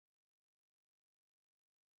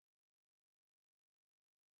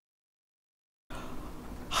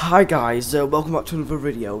Hi guys, welcome back to another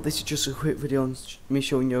video. This is just a quick video on me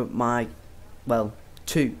showing you my,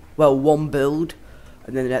 one build,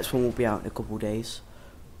 and then the next one will be out in a couple of days.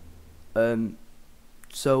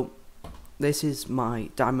 So this is my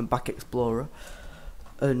Diamondback Explorer,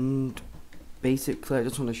 and basically I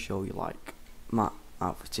just want to show you like my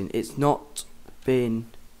outfitting. It's not been,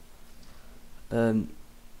 it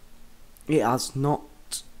has not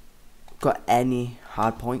got any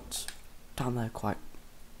hard points down there quite.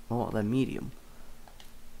 What, they're medium?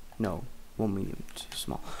 No, one medium, too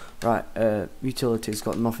small. Right, utilities,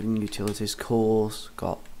 got nothing in utilities. Cores,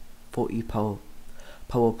 got 40 power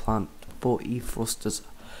plant, 40 thrusters.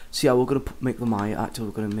 So yeah, we're gonna make them higher. Actually,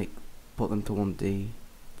 we're gonna put them to 1D,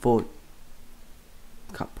 4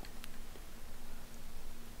 cap.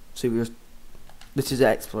 So this is an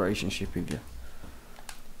exploration ship review.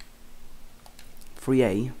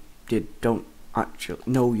 3A, don't actually,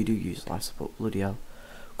 no, you do use life support, bloody hell.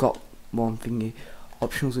 Got one thingy,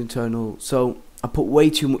 optionals internal. So I put way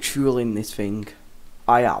too much fuel in this thing.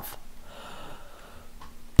 I have,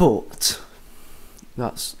 but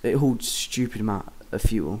it holds stupid amount of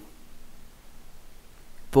fuel.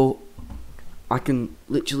 But I can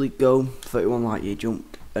literally go 31 light year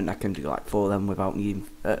jump, and I can do like 4 of them without needing.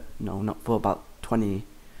 No, not 4, about 20.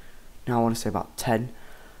 Now I want to say about 10.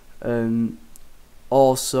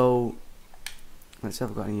 Also, let's see if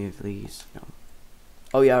I've got any of these. No.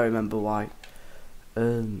 Oh yeah, I remember why.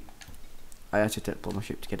 I had to deploy my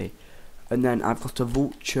ship to get it. And then I've got a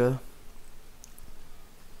vulture.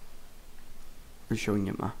 I'm showing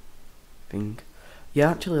you my thing.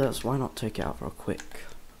 Yeah, actually, that's why not take it out for a quick.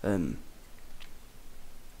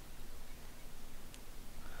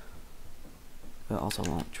 Auto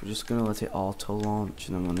launch. We're just gonna let it auto launch,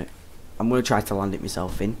 and I'm gonna try to land it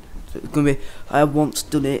myself in. So it's gonna be. I have once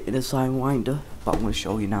done it in a Sidewinder, but I'm gonna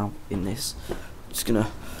show you now in this. Just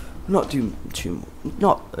gonna not do too much,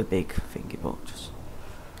 not a big thingy, but just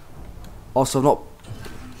also not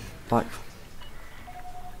like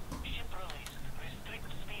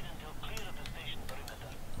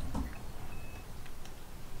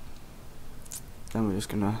then we're just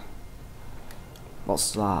gonna,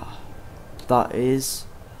 what's that? That is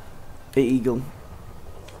the eagle.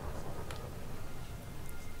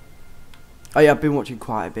 Oh yeah, I've been watching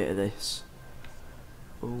quite a bit of this.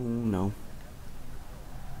 Oh no.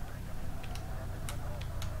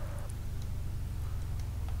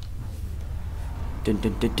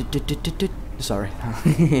 Sorry.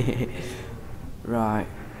 Right,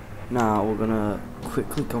 now we're gonna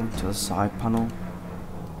quickly go into the side panel.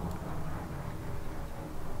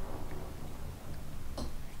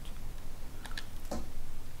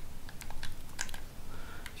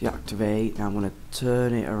 Deactivate. Now I'm gonna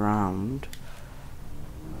turn it around.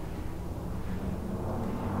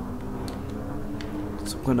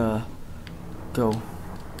 So I'm gonna go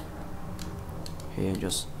here and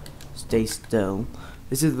just stay still.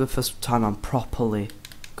 This is the first time I'm properly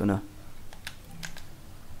gonna.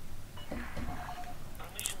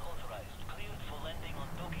 Permission authorized. Cleared for landing on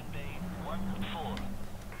docking bay 1 and 4.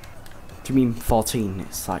 Do you mean 14?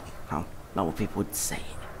 It's like how normal people would say it.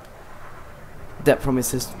 That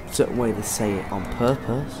promises a certain way they say it on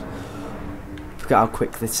purpose. Forget how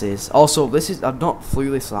quick this is. Also, I've not flew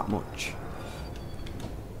this that much.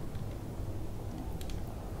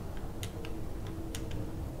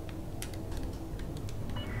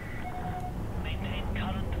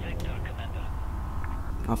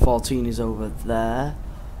 Our 14 is over there.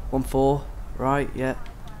 1-4, right? Yeah.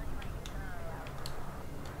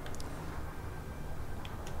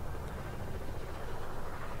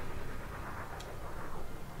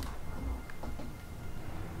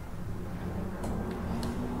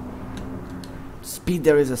 Speed,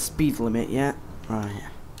 there is a speed limit, yeah. Right.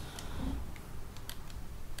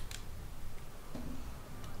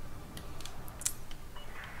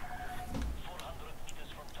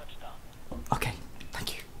 Okay.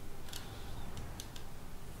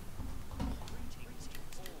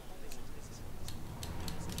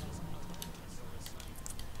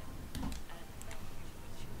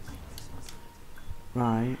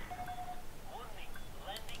 Right.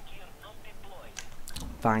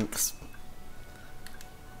 Thanks.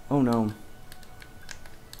 Oh no.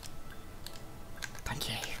 Thank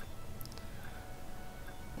you.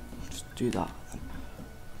 Just do that.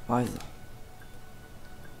 Why is that?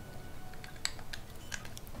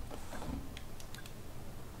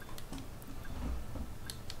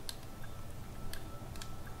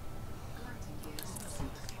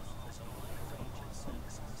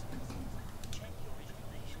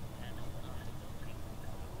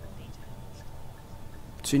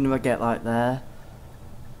 Soon as I get like there,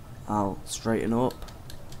 I'll straighten up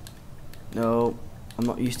No, I'm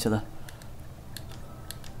not used to the...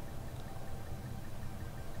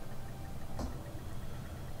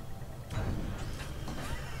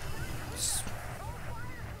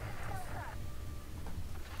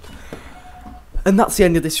 And that's the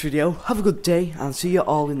end of this video. Have a good day and see you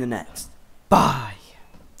all in the next. Bye.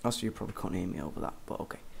 Also, you probably can't hear me over that, but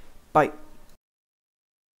okay. Bye.